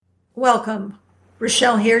Welcome.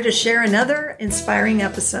 Rochelle here to share another inspiring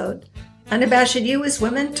episode. Unabashed You is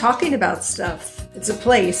women talking about stuff. It's a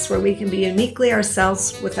place where we can be uniquely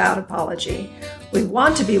ourselves without apology. We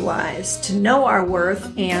want to be wise, to know our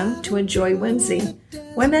worth, and to enjoy whimsy.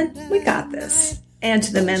 Women, we got this. And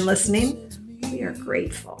to the men listening, we are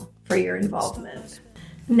grateful for your involvement.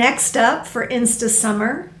 Next up for Insta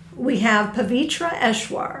Summer, we have Pavitra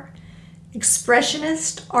Eshwar,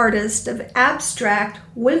 expressionist artist of abstract,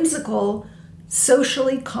 whimsical,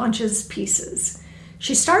 socially conscious pieces.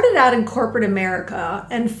 She started out in corporate America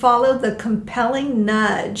and followed the compelling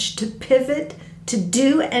nudge to pivot to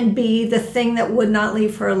do and be the thing that would not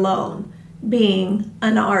leave her alone, being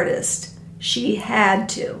an artist. She had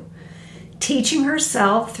to. Teaching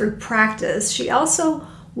herself through practice, she also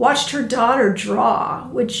watched her daughter draw,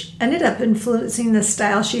 which ended up influencing the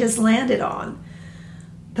style she has landed on.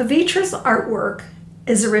 Pavitra's artwork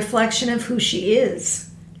is a reflection of who she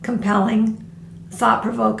is, compelling,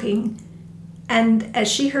 thought-provoking, and as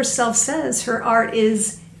she herself says, her art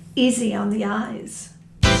is easy on the eyes.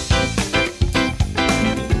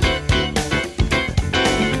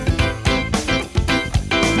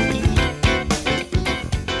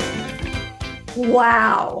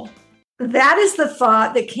 Wow. That is the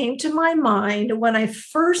thought that came to my mind when I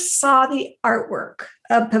first saw the artwork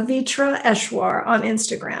of Pavitra Eshwar on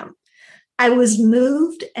Instagram. I was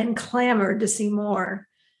moved and clamored to see more.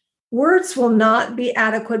 Words will not be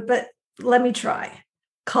adequate, but let me try.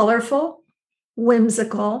 Colorful,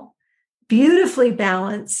 whimsical, beautifully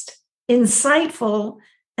balanced, insightful,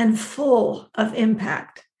 and full of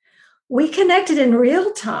impact. We connected in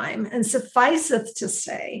real time, and sufficeth to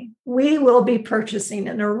say, we will be purchasing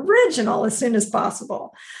an original as soon as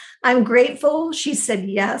possible. I'm grateful she said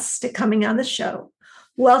yes to coming on the show.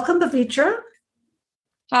 Welcome, Pavitra.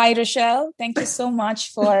 Hi, Rochelle. Thank you so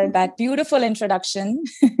much for that beautiful introduction.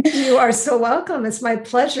 You are so welcome. It's my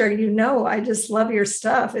pleasure. You know, I just love your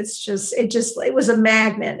stuff. It was a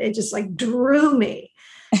magnet. It just like drew me.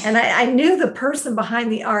 And I knew the person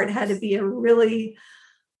behind the art had to be a really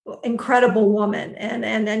incredible woman,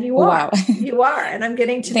 and you are. Wow. You are, and I'm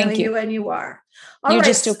getting to know you, and you are. You're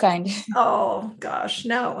just too kind. Oh gosh,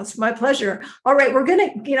 no, it's my pleasure. All right, we're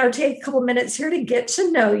gonna take a couple minutes here to get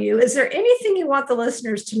to know you. Is there anything you want the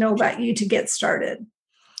listeners to know about you to get started?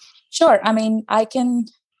 Sure. I mean, I can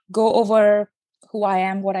go over who I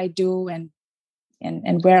am, what I do, and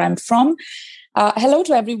where I'm from. Hello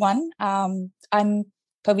to everyone. I'm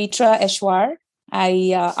Pavitra Eshwar.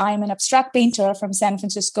 I'm an abstract painter from San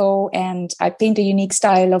Francisco, and I paint a unique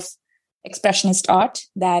style of expressionist art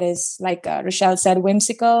that is, like Rochelle said,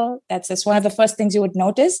 whimsical. That's just one of the first things you would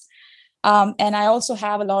notice. And I also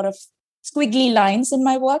have a lot of squiggly lines in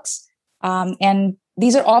my works. And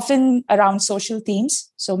these are often around social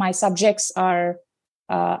themes. So my subjects are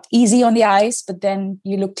easy on the eyes, but then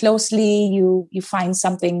you look closely, you find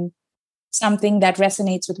something that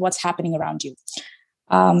resonates with what's happening around you.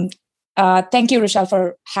 Thank you, Rochelle,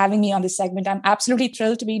 for having me on this segment. I'm absolutely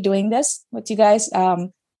thrilled to be doing this with you guys.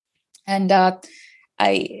 I'm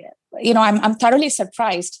thoroughly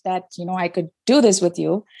surprised that, I could do this with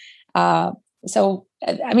you. So,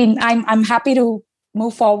 I mean, I'm happy to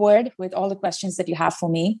move forward with all the questions that you have for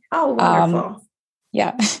me. Oh, wonderful.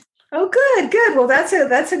 Yeah. Oh, good. Well, that's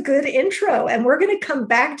a good intro. And we're going to come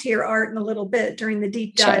back to your art in a little bit during the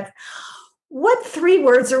deep dive. Sure. Which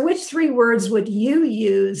 3 words would you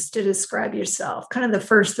use to describe yourself? Kind of the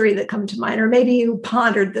first 3 that come to mind, or maybe you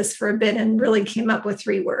pondered this for a bit and really came up with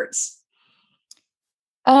 3 words.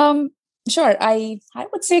 Sure. I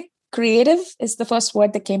would say creative is the first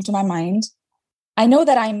word that came to my mind. I know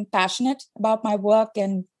that I'm passionate about my work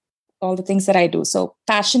and all the things that I do. So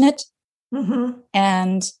passionate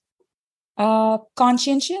and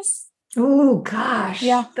conscientious. Oh gosh.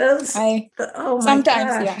 Yeah.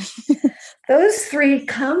 Sometimes, yeah. Those 3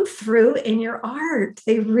 come through in your art.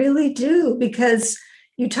 They really do, because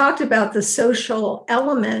you talked about the social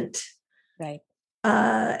element. Right.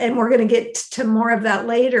 And we're going to get to more of that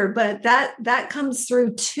later, but that comes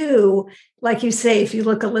through too. Like you say, if you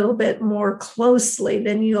look a little bit more closely,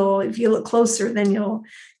 then if you look closer, then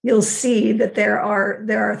you'll see that there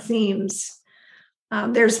are themes.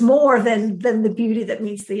 There's more than the beauty that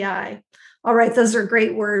meets the eye. All right, those are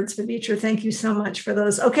great words, Pavitra. Thank you so much for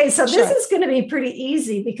those. Okay, so this is going to be pretty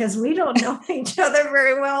easy because we don't know each other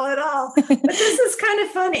very well at all. But this is kind of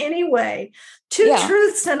fun anyway. 2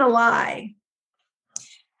 truths and a lie.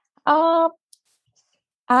 I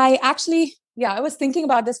was thinking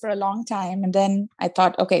about this for a long time, and then I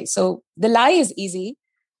thought, okay, so the lie is easy.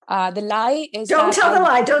 The lie is don't tell the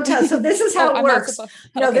lie. Don't tell. So this is how it works.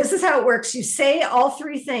 No, this is how it works. You say all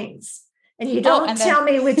 3 things. And you don't tell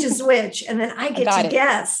me which is which. And then I get to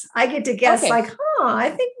guess. Okay. Like, I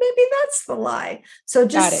think maybe that's the lie. So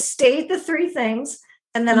just state the three things.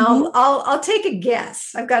 And then I'll take a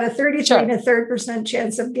guess. I've got a 33%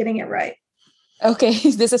 chance of getting it right. Okay,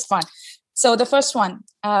 this is fun. So the first one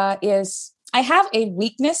is, I have a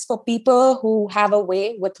weakness for people who have a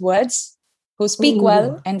way with words, who speak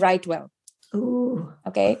well and write well. Ooh.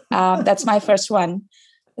 Okay, that's my first one.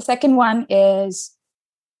 The second one is,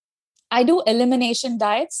 I do elimination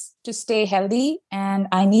diets to stay healthy and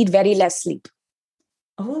I need very less sleep.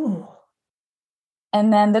 Oh.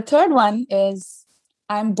 And then the third one is,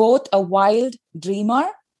 I'm both a wild dreamer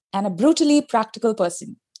and a brutally practical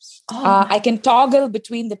person. I can toggle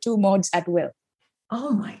between the two modes at will.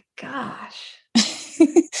 Oh my gosh.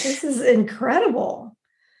 This is incredible.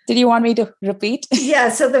 Did you want me to repeat? Yeah.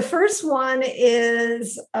 So the first one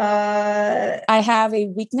is... I have a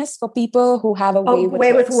weakness for people who have a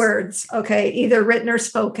way with words. Okay. Either written or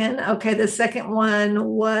spoken. Okay. The second one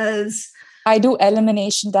was... I do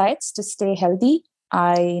elimination diets to stay healthy.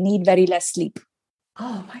 I need very less sleep.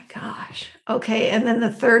 Oh my gosh. Okay. And then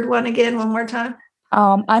the third one again, one more time.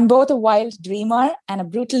 I'm both a wild dreamer and a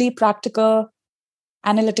brutally practical,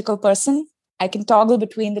 analytical person. I can toggle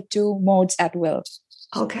between the two modes at will.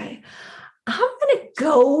 Okay. I'm going to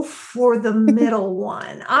go for the middle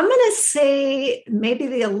one. I'm going to say maybe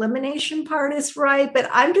the elimination part is right, but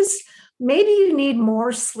maybe you need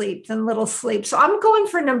more sleep than little sleep. So I'm going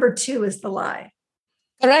for number 2 is the lie.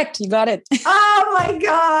 Correct. You got it. Oh my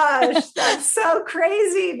gosh. That's so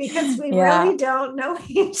crazy because we really don't know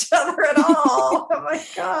each other at all. Oh my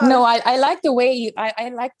gosh. No, I like the way I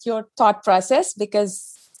liked your thought process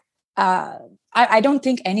because I don't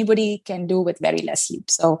think anybody can do with very less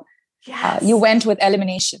sleep. So you went with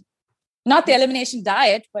elimination, not the elimination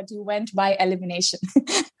diet, but you went by elimination.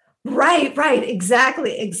 Right.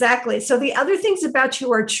 Exactly. So the other things about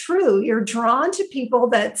you are true. You're drawn to people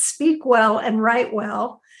that speak well and write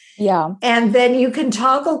well. Yeah. And then you can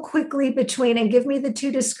toggle quickly between, and give me the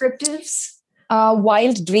 2 descriptives.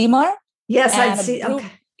 Wild dreamer. Yes, I see.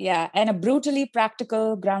 Okay. Yeah. And a brutally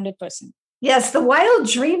practical, grounded person. Yes, the wild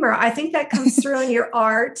dreamer. I think that comes through in your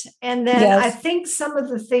art. And then I think some of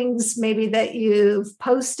the things maybe that you've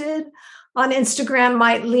posted on Instagram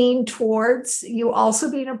might lean towards you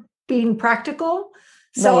also being practical.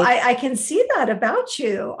 So I can see that about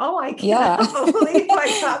you. Oh, I can't believe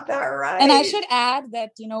I got that right. And I should add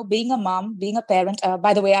that, being a mom, being a parent,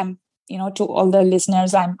 by the way, I'm, to all the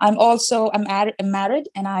listeners, I'm married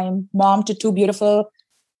and I'm mom to 2 beautiful,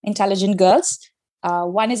 intelligent girls.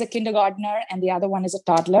 One is a kindergartner and the other one is a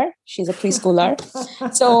toddler. She's a preschooler.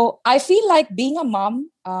 So I feel like being a mom,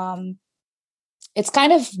 it's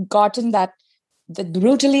kind of gotten that the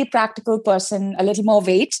brutally practical person a little more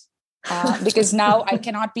weight because now I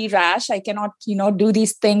cannot be rash. I cannot, do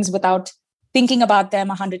these things without thinking about them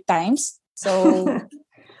 100 times. So,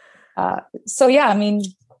 yeah, I mean,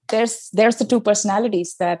 there's the 2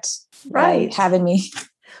 personalities that I have in me.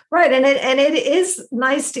 Right. And it is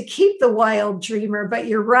nice to keep the wild dreamer, but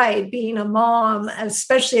you're right. Being a mom,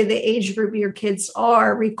 especially the age group your kids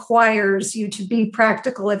are, requires you to be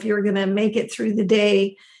practical if you're going to make it through the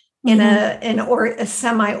day in a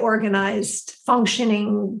semi-organized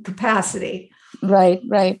functioning capacity.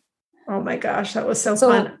 Right. Oh my gosh, that was so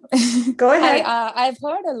fun. Go ahead. I've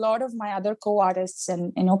heard a lot of my other co-artists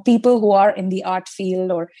and people who are in the art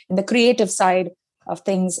field or in the creative side of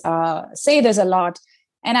things say there's a lot.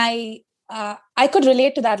 And I could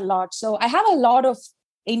relate to that a lot. So I have a lot of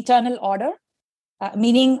internal order,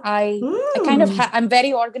 meaning I kind of I'm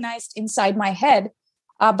very organized inside my head,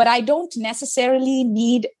 but I don't necessarily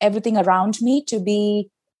need everything around me to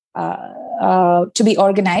be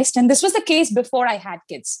organized. And this was the case before I had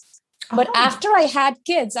kids. But after I had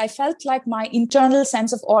kids, I felt like my internal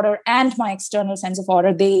sense of order and my external sense of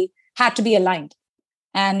order, they had to be aligned.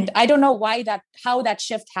 And I don't know how that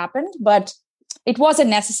shift happened, but it was a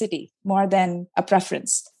necessity more than a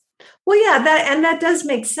preference. Well, yeah, that does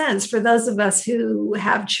make sense for those of us who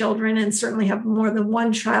have children and certainly have more than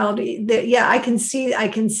one child. I can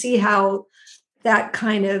see how that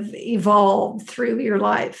kind of evolved through your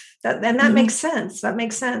life. That makes sense. That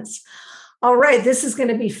makes sense. All right, this is going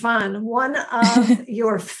to be fun. One of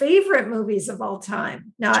your favorite movies of all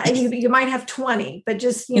time. Now, you might have 20, but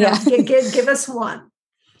just give us one.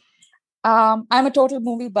 I'm a total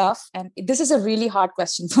movie buff, and this is a really hard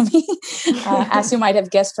question for me, as you might have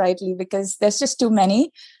guessed rightly, because there's just too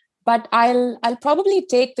many. But I'll probably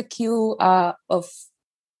take the cue of,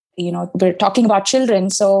 we're talking about children.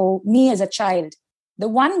 So me as a child, the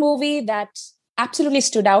one movie that absolutely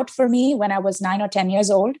stood out for me when I was 9 or 10 years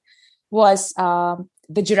old was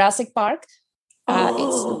the Jurassic Park,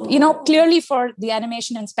 It's, you know, clearly for the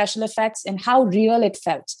animation and special effects and how real it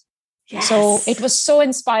felt. Yes. So it was so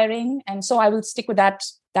inspiring. And so I will stick with that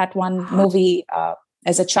one movie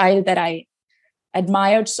as a child that I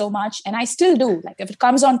admired so much. And I still do. Like if it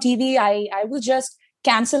comes on TV, I will just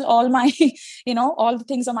cancel all my, you know, all the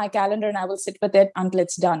things on my calendar and I will sit with it until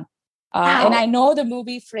it's done. And I know the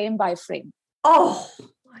movie frame by frame. Oh,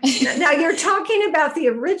 now you're talking about the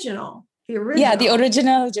original. Yeah, the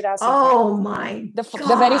original Jurassic Park. Oh my the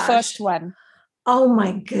very first one. Oh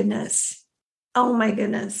my goodness.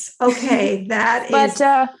 Okay, that but, is.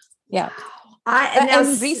 Yeah.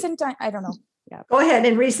 In recent time, I don't know. Yeah. Go ahead.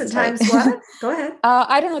 In recent times, what? Go ahead.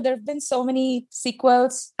 I don't know. There have been so many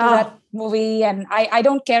sequels to that movie, and I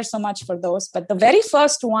don't care so much for those. But the very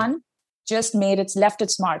first one just left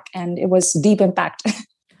its mark, and it was deep impact.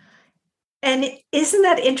 And isn't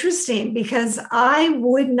that interesting? Because I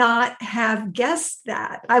would not have guessed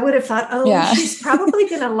that. I would have thought, she's probably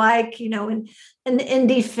going to like, you know, an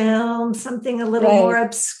indie film, something a little more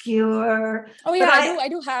obscure. Oh yeah, I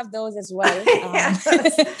do have those as well. Yes.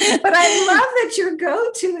 But I love that your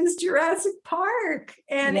go-to is Jurassic Park,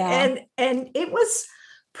 and it was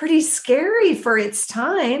pretty scary for its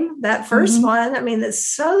time. That first one, I mean, it's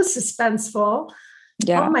so suspenseful.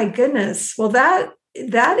 Yeah. Oh my goodness. Well,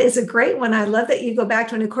 that is a great one. I love that you go back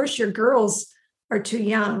to, and of course your girls are too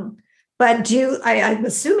young, but I'm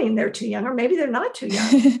assuming they're too young, or maybe they're not too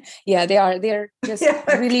young. Yeah, they are. They're just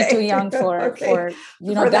really too young for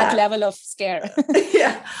you know, that level of scare.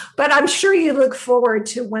 Yeah. But I'm sure you look forward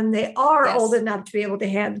to when they are old enough to be able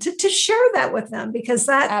to share that with them, because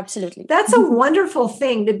that's a wonderful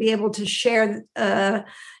thing to be able to share,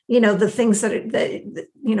 you know, the things that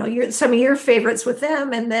you know, some of your favorites with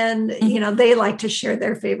them. And then, you know, they like to share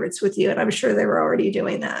their favorites with you. And I'm sure they were already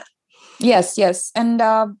doing that. Yes. And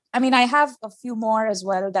I mean, I have a few more as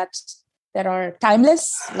well that are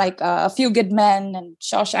timeless, like A Few Good Men and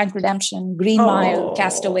Shawshank Redemption, Green Mile,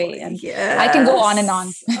 Castaway. And I can go on and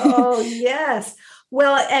on. Oh, yes.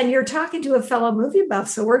 Well, and you're talking to a fellow movie buff,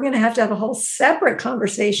 so we're going to have a whole separate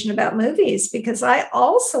conversation about movies, because I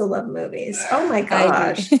also love movies. Oh my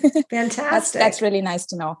gosh. Fantastic. That's really nice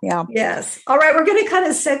to know. Yeah. Yes. All right. We're going to kind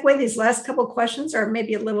of segue these last couple of questions, or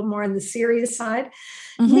maybe a little more on the serious side.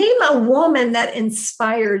 Name a woman that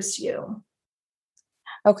inspires you.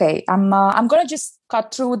 Okay. I'm going to just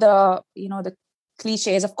cut through the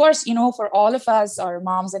cliches. Of course, you know, for all of us, our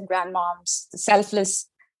moms and grandmoms, the selfless,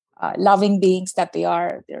 loving beings that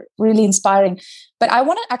they're really inspiring. But I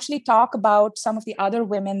want to actually talk about some of the other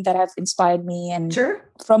women that have inspired me and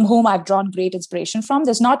from whom I've drawn great inspiration from.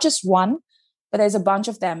 There's not just one, but there's a bunch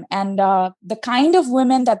of them. And the kind of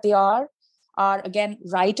women that they are again,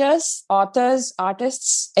 writers, authors,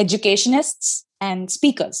 artists, educationists, and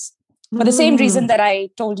speakers. For the same reason that I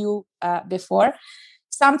told you before,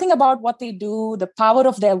 something about what they do, the power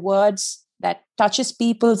of their words, that touches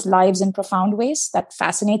people's lives in profound ways, that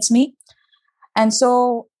fascinates me. And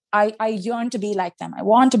so I yearn to be like them. I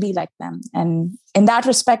want to be like them. And in that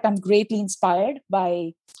respect, I'm greatly inspired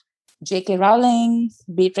by J.K. Rowling,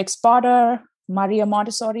 Beatrix Potter, Maria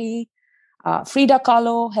Montessori, Frida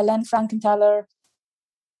Kahlo, Helen Frankenthaler,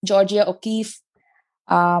 Georgia O'Keeffe,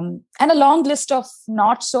 and a long list of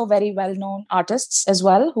not so very well-known artists as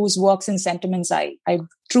well, whose works and sentiments I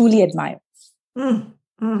truly admire.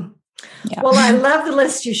 Yeah. Well, I love the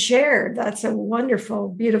list you shared. That's a wonderful,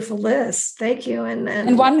 beautiful list. Thank you.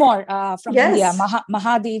 And one more from India,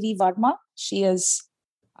 Mahadevi Varma. She is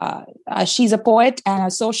she's a poet and a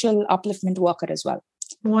social upliftment worker as well.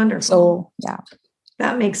 Wonderful. So yeah,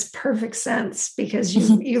 that makes perfect sense, because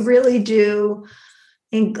you really do.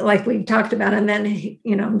 Like we talked about, and then,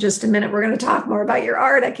 you know, in just a minute, we're going to talk more about your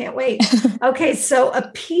art. I can't wait. Okay. So a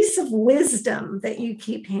piece of wisdom that you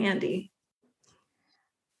keep handy.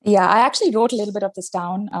 Yeah, I actually wrote a little bit of this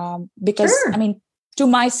down because, I mean, to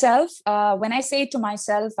myself, when I say it to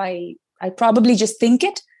myself, I probably just think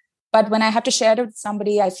it. But when I have to share it with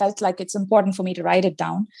somebody, I felt like it's important for me to write it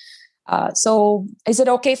down. So is it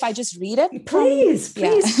okay if I just read it? Please.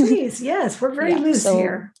 Yes, we're very loose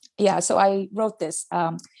here. Yeah, so I wrote this.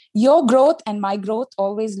 Your growth and my growth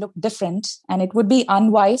always look different, and it would be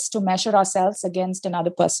unwise to measure ourselves against another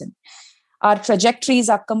person. Our trajectories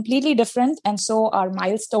are completely different, and so our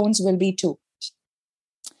milestones will be too.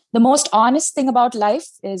 The most honest thing about life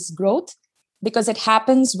is growth, because it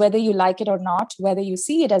happens whether you like it or not, whether you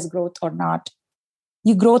see it as growth or not.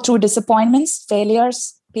 You grow through disappointments,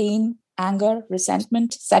 failures, pain, anger,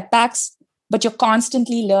 resentment, setbacks, but you're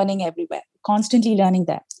constantly learning everywhere, constantly learning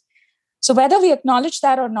there. So whether we acknowledge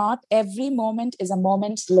that or not, every moment is a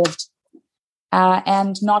moment lived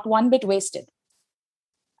and not one bit wasted.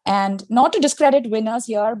 And not to discredit winners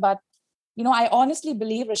here, but I honestly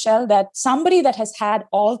believe, Rochelle, that somebody that has had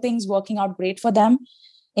all things working out great for them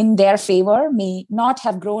in their favor may not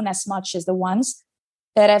have grown as much as the ones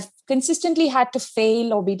that have consistently had to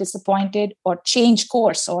fail or be disappointed or change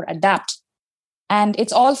course or adapt. And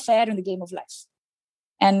it's all fair in the game of life.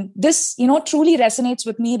 And this, truly resonates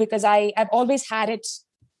with me because I've always had it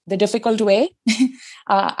the difficult way.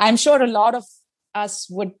 I'm sure a lot of us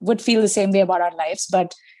would feel the same way about our lives,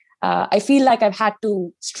 but I feel like I've had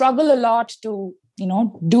to struggle a lot to,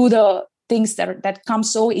 do the things that come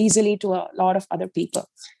so easily to a lot of other people.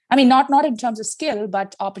 I mean, not in terms of skill,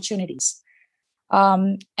 but opportunities.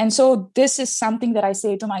 And so this is something that I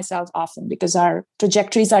say to myself often because our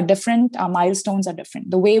trajectories are different, our milestones are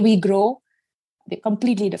different. The way we grow, they're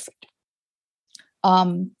completely different.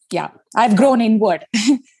 I've grown inward.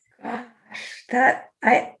 That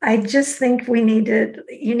I just think you need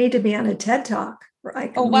to be on a TED Talk.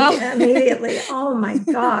 Like, oh, wow. Immediately. Oh my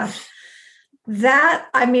gosh.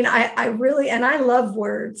 I really, and I love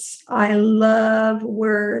words. I love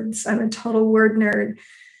words. I'm a total word nerd.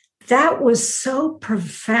 That was so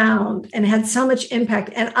profound and had so much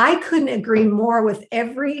impact. And I couldn't agree more with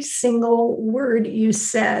every single word you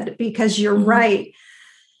said, because you're right.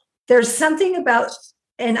 There's something about,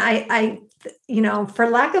 and I for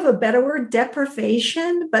lack of a better word,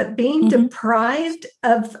 deprivation, but being deprived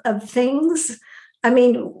of things. I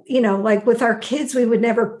mean, like with our kids, we would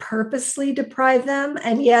never purposely deprive them.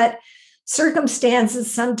 And yet circumstances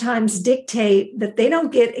sometimes dictate that they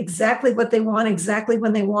don't get exactly what they want, exactly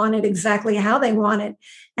when they want it, exactly how they want it.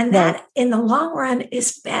 And that in the long run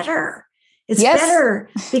is better. It's better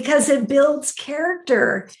because it builds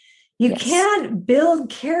character. You can't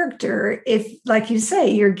build character if, like you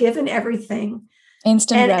say, you're given everything.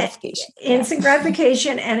 Instant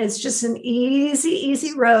gratification. And it's just an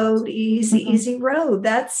easy road, easy road.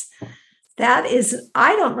 That is,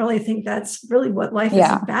 I don't really think that's really what life is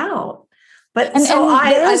about. But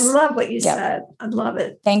I love what you said. I love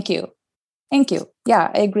it. Thank you.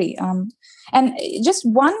 Yeah, I agree. And just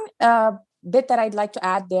one bit that I'd like to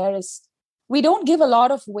add there is we don't give a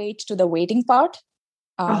lot of weight to the waiting part.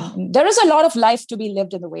 There is a lot of life to be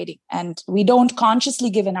lived in the waiting, and we don't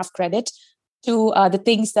consciously give enough credit to the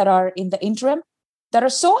things that are in the interim that are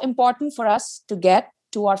so important for us to get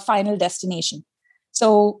to our final destination.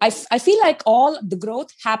 So I feel like all the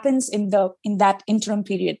growth happens in that interim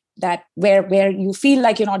period, that where you feel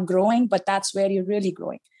like you're not growing, but that's where you're really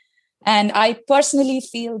growing. And I personally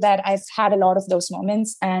feel that I've had a lot of those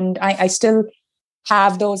moments, and I still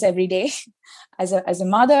have those every day as a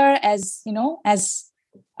mother, as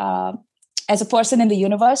a person in the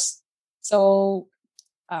universe. So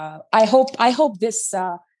I hope this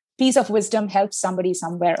piece of wisdom helps somebody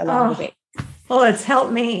somewhere along the way. Well, it's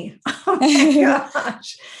helped me. Oh my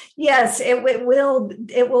gosh. Yes, it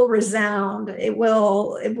will resound. It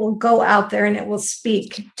will go out there and it will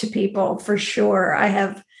speak to people for sure. I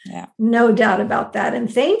have no doubt about that.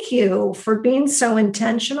 And thank you for being so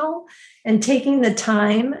intentional and taking the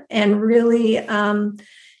time and really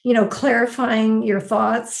clarifying your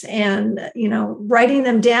thoughts and, writing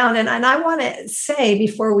them down. And I want to say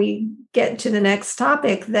before we get to the next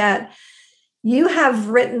topic that you have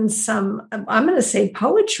written some, I'm going to say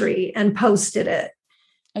poetry and posted it.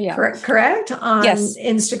 Yeah. Correct? On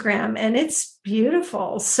Instagram. And it's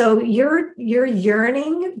beautiful. So you're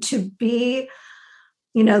yearning to be,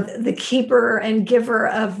 the keeper and giver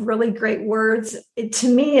of really great words. It, to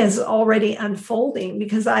me, is already unfolding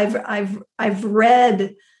because I've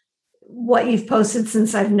read what you've posted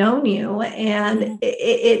since I've known you, and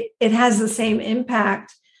it has the same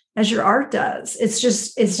impact as your art does. It's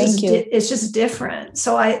just different.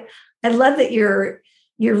 So I love that you're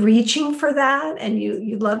reaching for that, and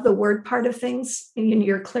you love the word part of things, and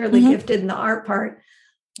you're clearly gifted in the art part.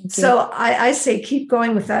 So I say keep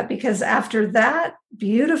going with that, because after that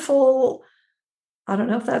beautiful, I don't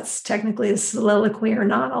know if that's technically a soliloquy or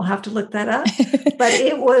not, I'll have to look that up, but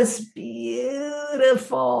it was beautiful.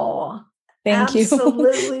 Thank you.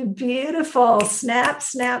 Absolutely beautiful. Snap,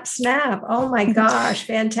 snap, snap. Oh my gosh,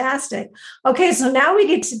 fantastic. Okay, so now we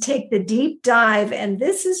get to take the deep dive, and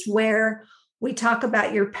this is where we talk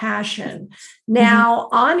about your passion. Now,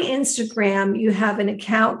 on Instagram, you have an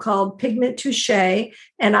account called Pigment Touche,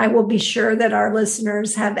 and I will be sure that our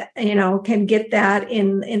listeners have, can get that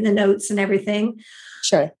in the notes and everything.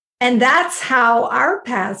 Sure. And that's how our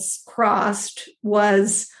paths crossed,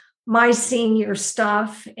 was my seeing your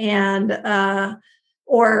stuff and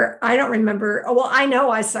or I don't remember. Well, I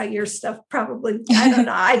know I saw your stuff probably. I don't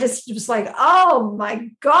know. I just was like, oh my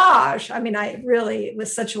gosh. I mean, it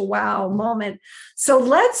was such a wow moment. So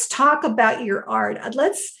let's talk about your art.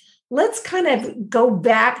 Let's kind of go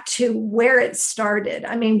back to where it started.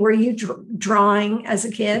 I mean, were you drawing as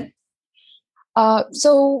a kid?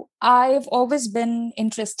 So I've always been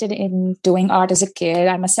interested in doing art as a kid.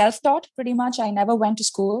 I'm a self-taught pretty much. I never went to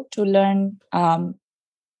school to learn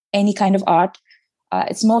any kind of art.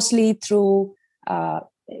 It's mostly through,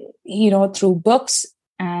 through books,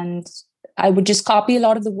 and I would just copy a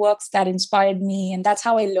lot of the works that inspired me, and that's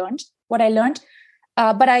how I learned what I learned.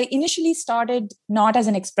 But I initially started not as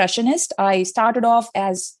an expressionist. I started off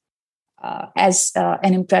as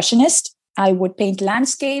an impressionist. I would paint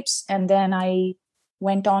landscapes, and then I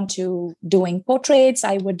went on to doing portraits.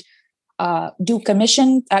 I would do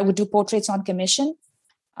commission. I would do portraits on commission.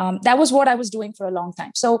 That was what I was doing for a long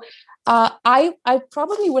time. So I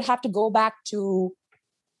probably would have to go back to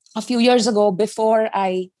a few years ago before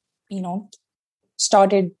I,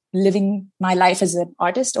 started living my life as an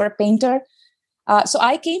artist or a painter. So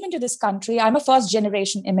I came into this country. I'm a first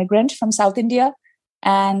generation immigrant from South India,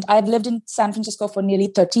 and I've lived in San Francisco for nearly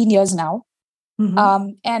 13 years now.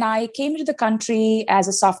 Mm-hmm. And I came into the country as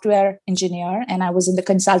a software engineer, and I was in the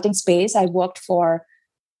consulting space. I worked for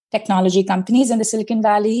technology companies in the Silicon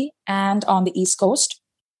Valley and on the East Coast.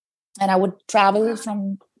 And I would travel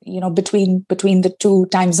from, between the two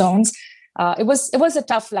time zones. It was a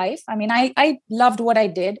tough life. I mean, I loved what I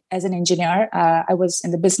did as an engineer. I was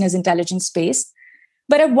in the business intelligence space.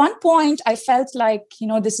 But at one point, I felt like,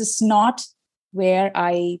 this is not where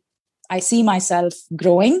I see myself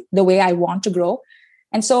growing the way I want to grow.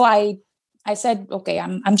 And so I said, okay,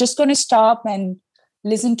 I'm just going to stop and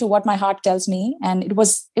listen to what my heart tells me. And it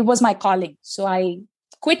was my calling. So I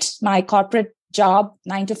quit my corporate job,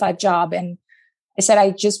 9-to-5 job. And I said,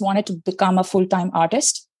 I just wanted to become a full-time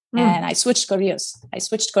artist. And I switched careers. I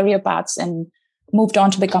switched career paths and moved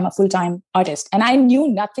on to become a full-time artist. And I knew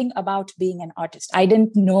nothing about being an artist. I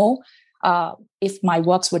didn't know if my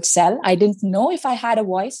works would sell. I didn't know if I had a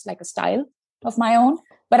voice, like a style of my own.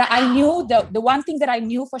 But I knew the one thing that I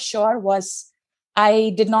knew for sure was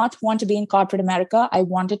I did not want to be in corporate America. I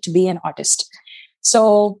wanted to be an artist.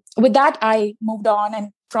 So with that, I moved on.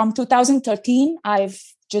 And from 2013, I've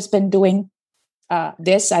just been doing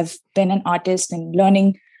this. I've been an artist and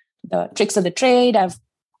learning the tricks of the trade. I've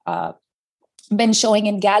been showing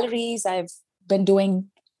in galleries. I've been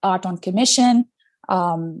doing art on commission.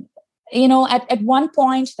 At one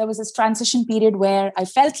point, there was this transition period where I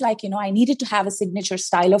felt like, I needed to have a signature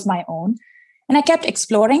style of my own. And I kept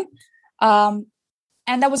exploring.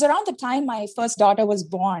 And that was around the time my first daughter was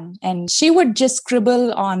born. And she would just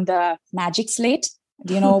scribble on the magic slate,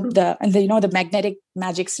 the magnetic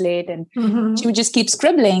magic slate. And she would just keep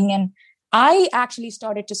scribbling. And I actually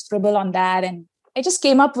started to scribble on that. And I just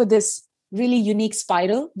came up with this really unique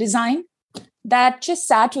spiral design that just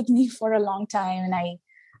sat with me for a long time. And I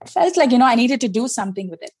felt like, I needed to do something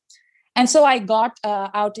with it. And so I got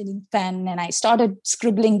out an ink pen and I started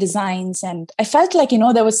scribbling designs. And I felt like,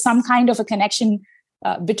 there was some kind of a connection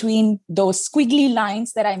between those squiggly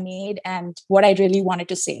lines that I made and what I really wanted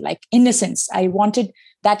to say, like innocence. I wanted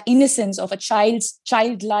that innocence of a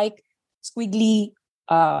childlike squiggly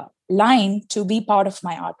line to be part of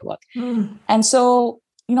my artwork. And so,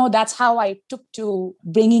 that's how I took to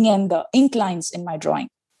bringing in the ink lines in my drawing.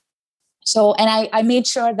 So, and I made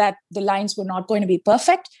sure that the lines were not going to be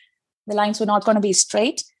perfect. The lines were not going to be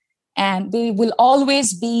straight. And they will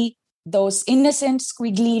always be those innocent,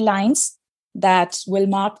 squiggly lines that will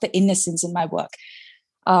mark the innocence in my work.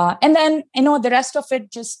 And then, the rest of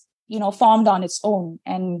it just, formed on its own.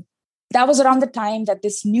 And that was around the time that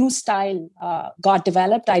this new style got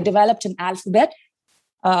developed. I developed an alphabet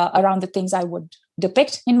around the things I would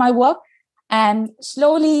depict in my work. And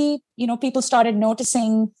slowly, people started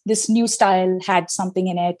noticing this new style had something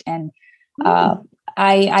in it. And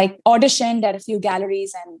I auditioned at a few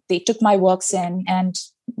galleries and they took my works in. And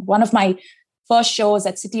one of my first shows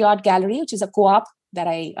at City Art Gallery, which is a co-op that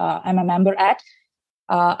I'm a member at,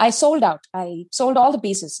 I sold out. I sold all the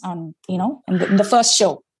pieces in the first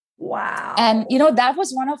show. Wow. And, that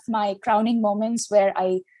was one of my crowning moments where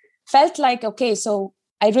I felt like, okay, so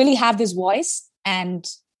I really have this voice and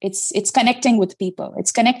it's connecting with people.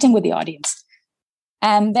 It's connecting with the audience.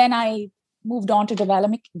 And then I moved on to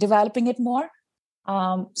developing it more.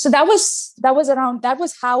 So that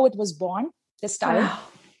was how it was born, this style.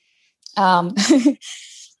 Wow.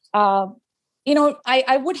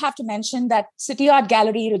 I would have to mention that City Art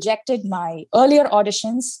Gallery rejected my earlier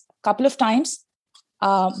auditions a couple of times.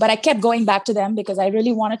 But I kept going back to them because I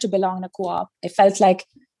really wanted to belong in a co-op. I felt like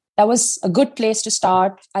that was a good place to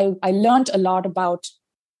start. I learned a lot about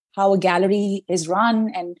how a gallery is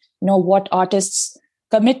run and, what artists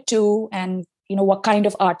commit to and, what kind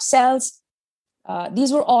of art sells.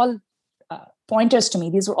 These were all pointers to me.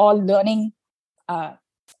 These were all learning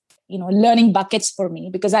buckets for me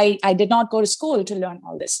because I did not go to school to learn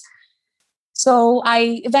all this. So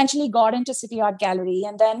I eventually got into City Art Gallery,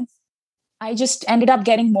 and then I just ended up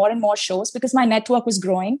getting more and more shows because my network was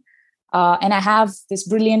growing. And I have this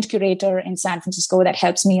brilliant curator in San Francisco that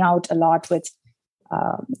helps me out a lot with,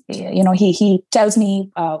 he tells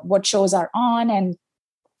me what shows are on and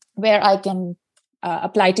where I can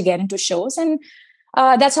apply to get into shows. And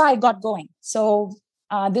that's how I got going. So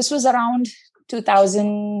this was around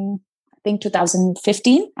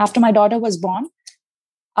 2015, after my daughter was born.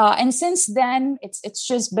 And since then,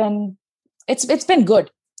 it's been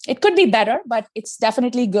good. It could be better, but it's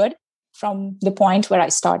definitely good from the point where I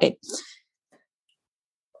started.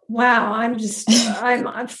 Wow, I'm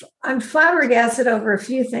flabbergasted over a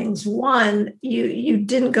few things. One, you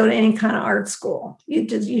didn't go to any kind of art school. You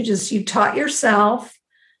taught yourself.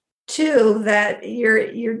 Two, that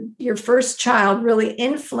your first child really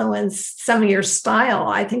influenced some of your style.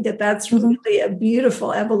 I think that's really a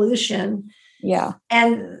beautiful evolution. Yeah,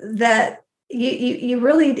 and that you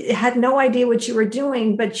really had no idea what you were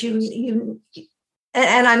doing, but you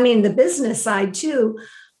and I mean the business side too.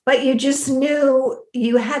 But you just knew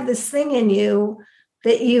you had this thing in you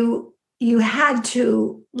that you had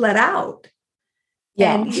to let out.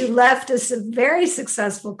 Yeah. And you left us a very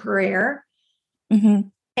successful career. Mm-hmm.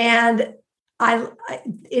 And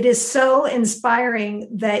it is so inspiring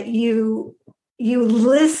that you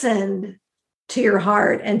listened to your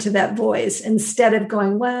heart and to that voice instead of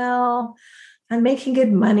going, well, I'm making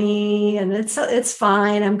good money and it's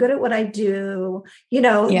fine. I'm good at what I do. The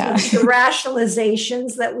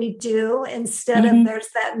rationalizations that we do instead of there's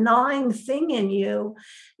that gnawing thing in you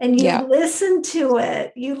and you listen to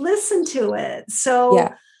it. So,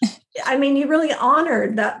 I mean, you really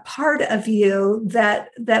honored that part of you that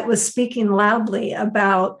was speaking loudly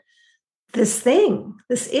about this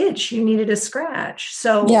itch you needed to scratch.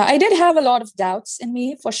 So yeah, I did have a lot of doubts in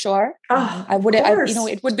me for sure.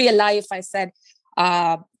 It would be a lie if I said,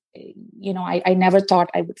 I never thought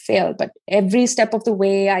I would fail, but every step of the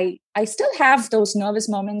way, I still have those nervous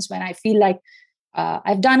moments when I feel like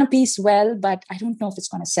I've done a piece well, but I don't know if it's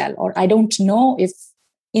going to sell, or I don't know if,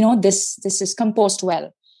 this is composed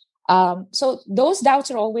well. So those doubts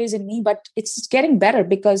are always in me, but it's getting better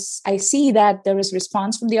because I see that there is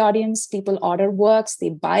response from the audience. People order works, they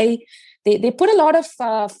buy, they put a lot of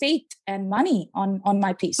faith and money on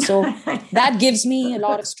my piece. So that gives me a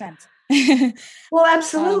lot of strength. Well,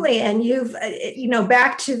 absolutely. And you've,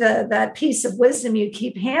 back to that piece of wisdom you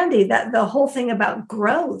keep handy, that the whole thing about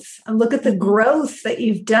growth, and look at the growth that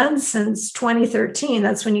you've done since 2013.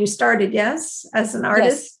 That's when you started, yes, as an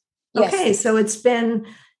artist. Yes. Okay. Yes. So it's been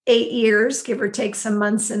 8 years, give or take some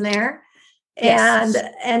months in there. Yes.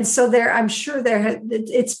 And so I'm sure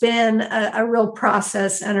it's been a real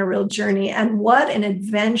process and a real journey. And what an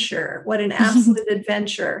adventure, what an absolute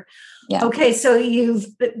adventure. Yeah. Okay. So you've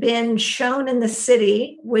been shown in the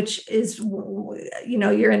city, which is,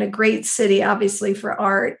 you're in a great city, obviously, for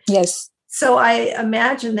art. Yes. So I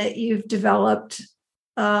imagine that you've developed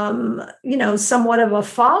somewhat of a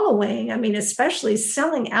following. I mean, especially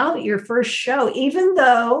selling out your first show, even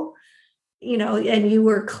though, and you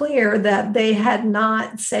were clear that they had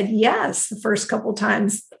not said yes the first couple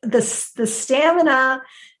times. The stamina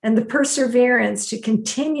and the perseverance to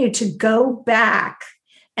continue to go back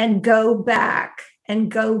and go back and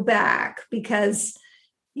go back, because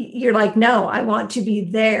you're like, no, I want to be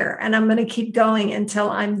there and I'm going to keep going until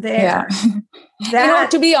I'm there. Yeah.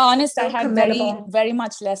 To be honest, so I had very, very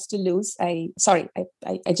much less to lose. I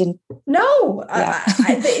didn't. No.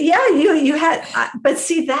 Yeah. You had, but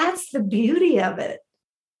see, that's the beauty of it.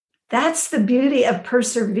 That's the beauty of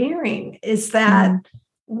persevering, is that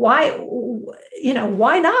why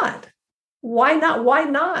not? Why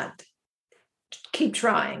not keep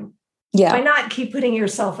trying? Yeah. Why not keep putting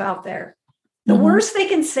yourself out there? The worst they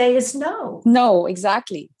can say is no. No,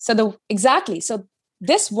 exactly. So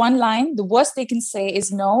this one line, the worst they can say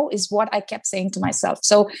is no, is what I kept saying to myself.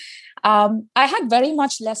 So I had very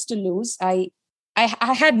much less to lose. I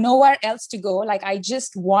had nowhere else to go. Like, I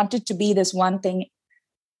just wanted to be this one thing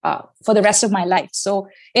for the rest of my life. So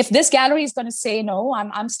if this gallery is going to say no,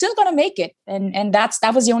 I'm still going to make it. And that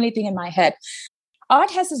was the only thing in my head.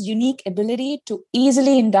 Art has this unique ability to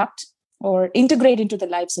easily induct or integrate into the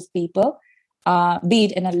lives of people. Be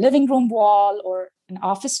it in a living room wall or an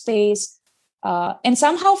office space, And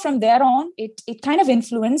somehow from there on, it kind of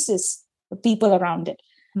influences the people around it.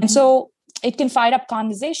 Mm-hmm. And so it can fire up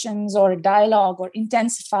conversations or dialogue or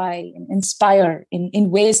intensify and inspire in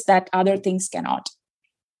ways that other things cannot.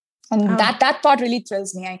 And that part really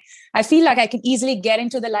thrills me. I feel like I can easily get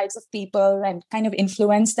into the lives of people and kind of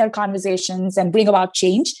influence their conversations and bring about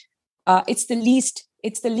change. It's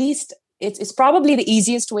probably the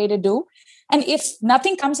easiest way to do. And if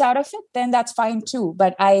nothing comes out of it, then that's fine too.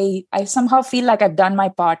 But I somehow feel like I've done my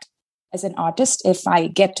part as an artist if I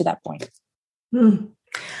get to that point.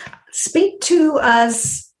 Speak to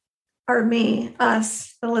us, the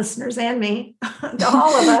listeners and me, to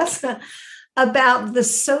all of us, about the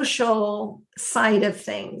social side of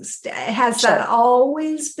things. Has that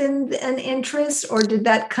always been an interest, or did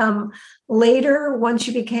that come later once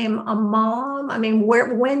you became a mom? I mean,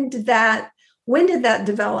 when did that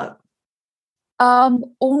develop?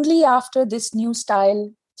 Only after this new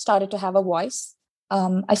style started to have a voice.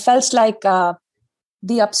 I felt like the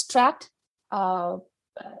abstract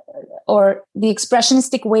or the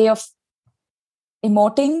expressionistic way of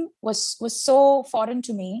emoting was so foreign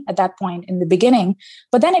to me at that point in the beginning.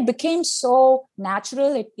 But then it became so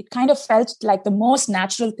natural. It kind of felt like the most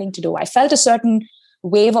natural thing to do. I felt a certain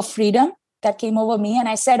wave of freedom that came over me. And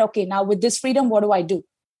I said, okay, now with this freedom, what do I do?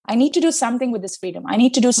 I need to do something with this freedom. I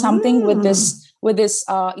need to do something with this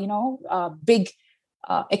big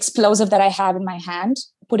explosive that I have in my hand,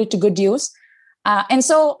 put it to good use. And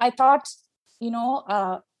so I thought,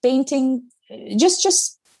 painting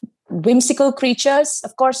just whimsical creatures,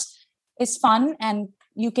 of course, is fun, and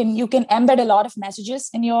you can embed a lot of messages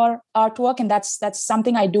in your artwork, and that's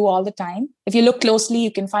something I do all the time. If you look closely,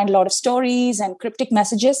 you can find a lot of stories and cryptic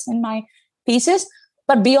messages in my pieces.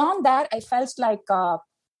 But beyond that, I felt like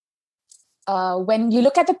when you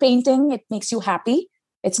look at the painting, it makes you happy.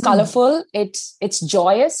 It's colorful. It's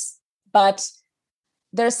joyous, but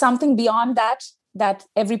there's something beyond that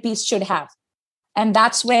every piece should have. And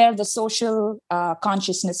that's where the social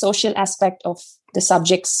consciousness, social aspect of the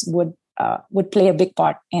subjects would play a big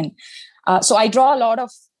part in. So I draw a lot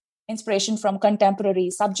of inspiration from contemporary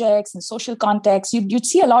subjects and social contexts. You'd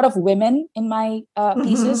see a lot of women in my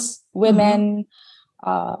pieces, women,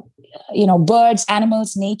 birds,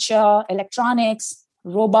 animals, nature, electronics,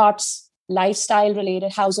 robots,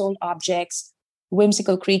 lifestyle-related household objects,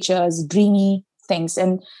 whimsical creatures, dreamy things.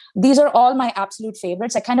 And these are all my absolute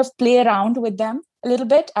favorites. I kind of play around with them a little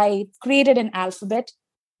bit. I created an alphabet,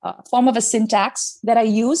 form of a syntax that I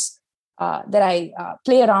use, that I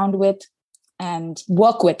play around with and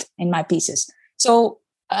work with in my pieces. So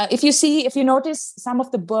if you notice some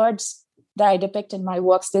of the birds that I depict in my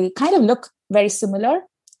works, they kind of look very similar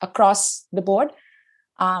across the board.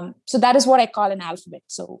 So that is what I call an alphabet.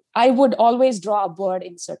 So I would always draw a bird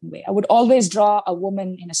in a certain way. I would always draw a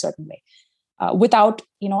woman in a certain way. Without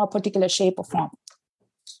a particular shape or form.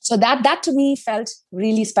 So that to me felt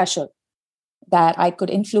really special, that I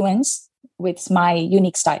could influence with my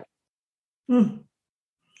unique style.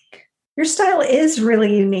 Your style is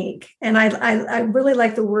really unique, and I really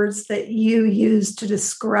like the words that you use to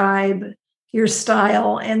describe your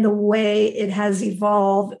style and the way it has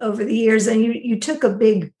evolved over the years. And you took a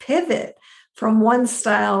big pivot from one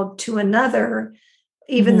style to another,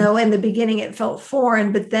 even though in the beginning it felt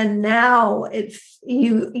foreign, but then now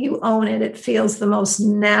you own it. It feels the most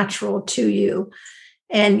natural to you,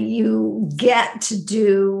 and you get to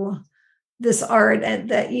do this art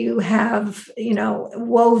that you have,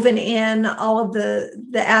 woven in all of the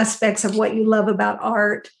aspects of what you love about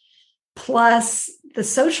art, plus the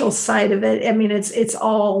social side of it. I mean, it's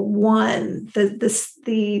all one.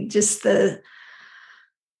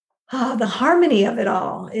 The harmony of it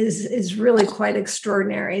all is really quite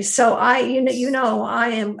extraordinary. So I am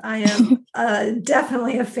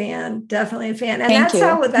definitely a fan, and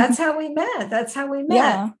that's how we met.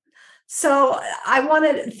 Yeah. So I want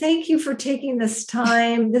to thank you for taking this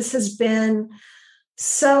time. This has been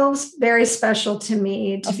so very special to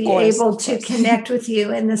me to be able to connect with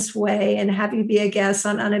you in this way and have you be a guest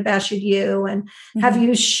on Unabashed You, and have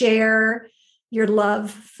you share your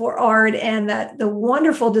love for art, and that the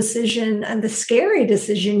wonderful decision and the scary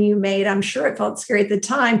decision you made. I'm sure it felt scary at the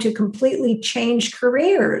time, to completely change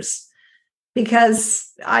careers,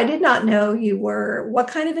 because I did not know you were what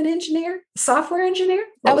kind of an engineer? Software engineer?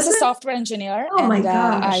 I was a software engineer. Oh my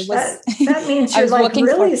gosh. That means you're like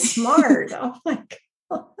really smart. Oh my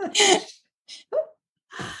God.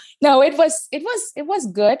 No, it was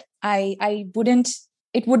good.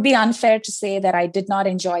 It would be unfair to say that I did not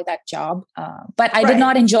enjoy that job, but I did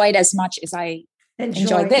not enjoy it as much as I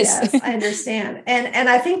enjoyed this. Yes, I understand. And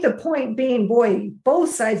I think the point being, boy,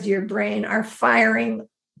 both sides of your brain are firing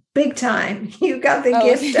big time. You got the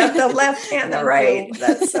gift of the left and the right.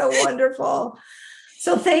 That's so wonderful.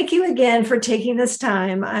 So thank you again for taking this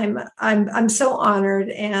time. I'm so honored,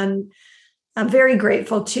 and I'm very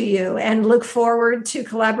grateful to you, and look forward to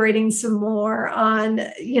collaborating some more on,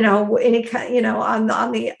 any kind, on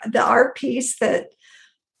the art piece that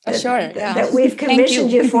we've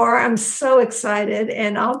commissioned you for. I'm so excited,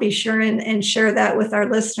 and I'll be sure and share that with our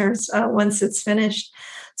listeners once it's finished.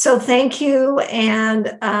 So thank you.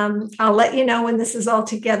 And I'll let you know when this is all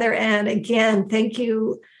together. And again, thank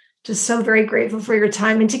you. Just so very grateful for your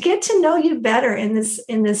time and to get to know you better in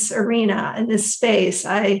this arena, in this space.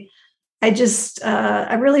 I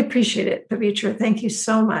really appreciate it, Pavitra. Thank you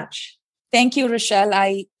so much. Thank you, Rochelle.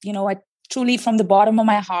 I truly, from the bottom of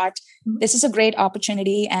my heart, this is a great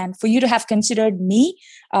opportunity. And for you to have considered me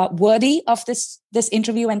worthy of this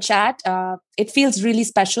interview and chat, it feels really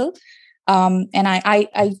special. And I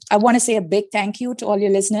want to say a big thank you to all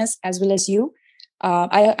your listeners as well as you.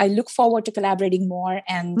 I look forward to collaborating more,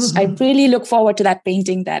 and I really look forward to that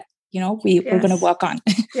painting that we're going to work on.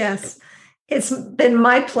 Yes, it's been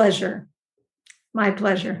my pleasure. My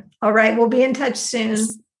pleasure. All right, we'll be in touch soon.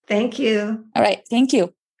 Thank you. All right, thank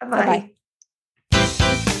you. Bye-bye.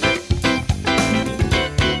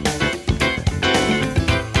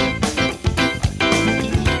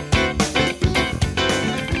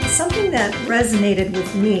 Something that resonated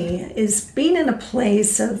with me is being in a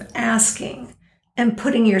place of asking and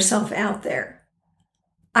putting yourself out there.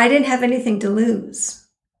 I didn't have anything to lose.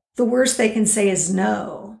 The worst they can say is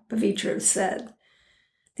no, Pavitra said.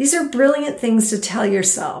 These are brilliant things to tell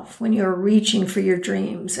yourself when you're reaching for your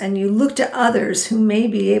dreams and you look to others who may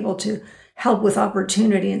be able to help with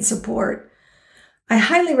opportunity and support. I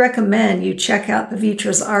highly recommend you check out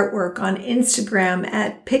Pavitra's artwork on Instagram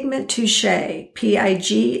at Pigment Touche,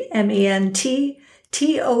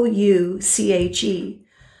 PigmentTouche.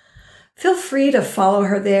 Feel free to follow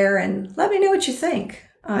her there and let me know what you think.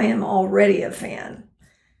 I am already a fan.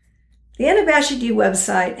 The Unabashed You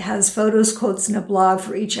website has photos, quotes, and a blog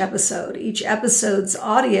for each episode. Each episode's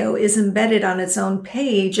audio is embedded on its own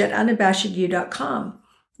page at unabashedyou.com.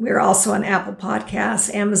 We are also on Apple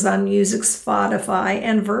Podcasts, Amazon Music, Spotify,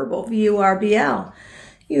 and Verbal, VURBL.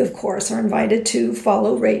 You, of course, are invited to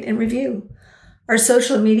follow, rate, and review. Our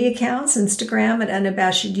social media accounts, Instagram at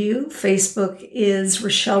Unabashed You, Facebook is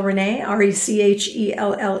Rochelle Renee,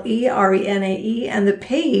 RECHELLE, and the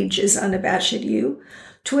page is Unabashed You,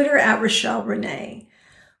 Twitter at Rochelle Renee.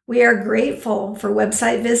 We are grateful for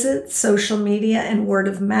website visits, social media, and word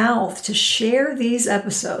of mouth to share these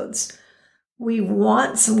episodes. We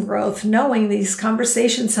want some growth, knowing these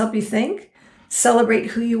conversations help you think,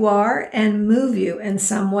 celebrate who you are, and move you in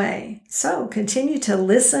some way. So continue to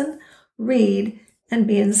listen, read, and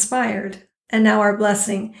be inspired. And now our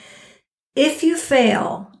blessing. If you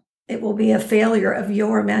fail, it will be a failure of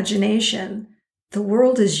your imagination. The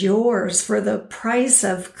world is yours for the price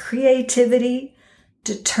of creativity,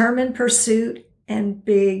 determined pursuit, and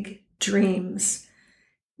big dreams.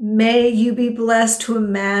 May you be blessed to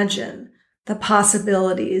imagine the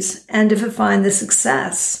possibilities and to find the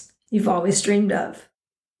success you've always dreamed of.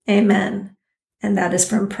 Amen. And that is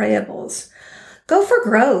from Prayables. Go for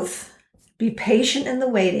growth. Be patient in the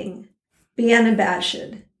waiting. Be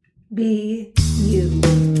unabashed. Be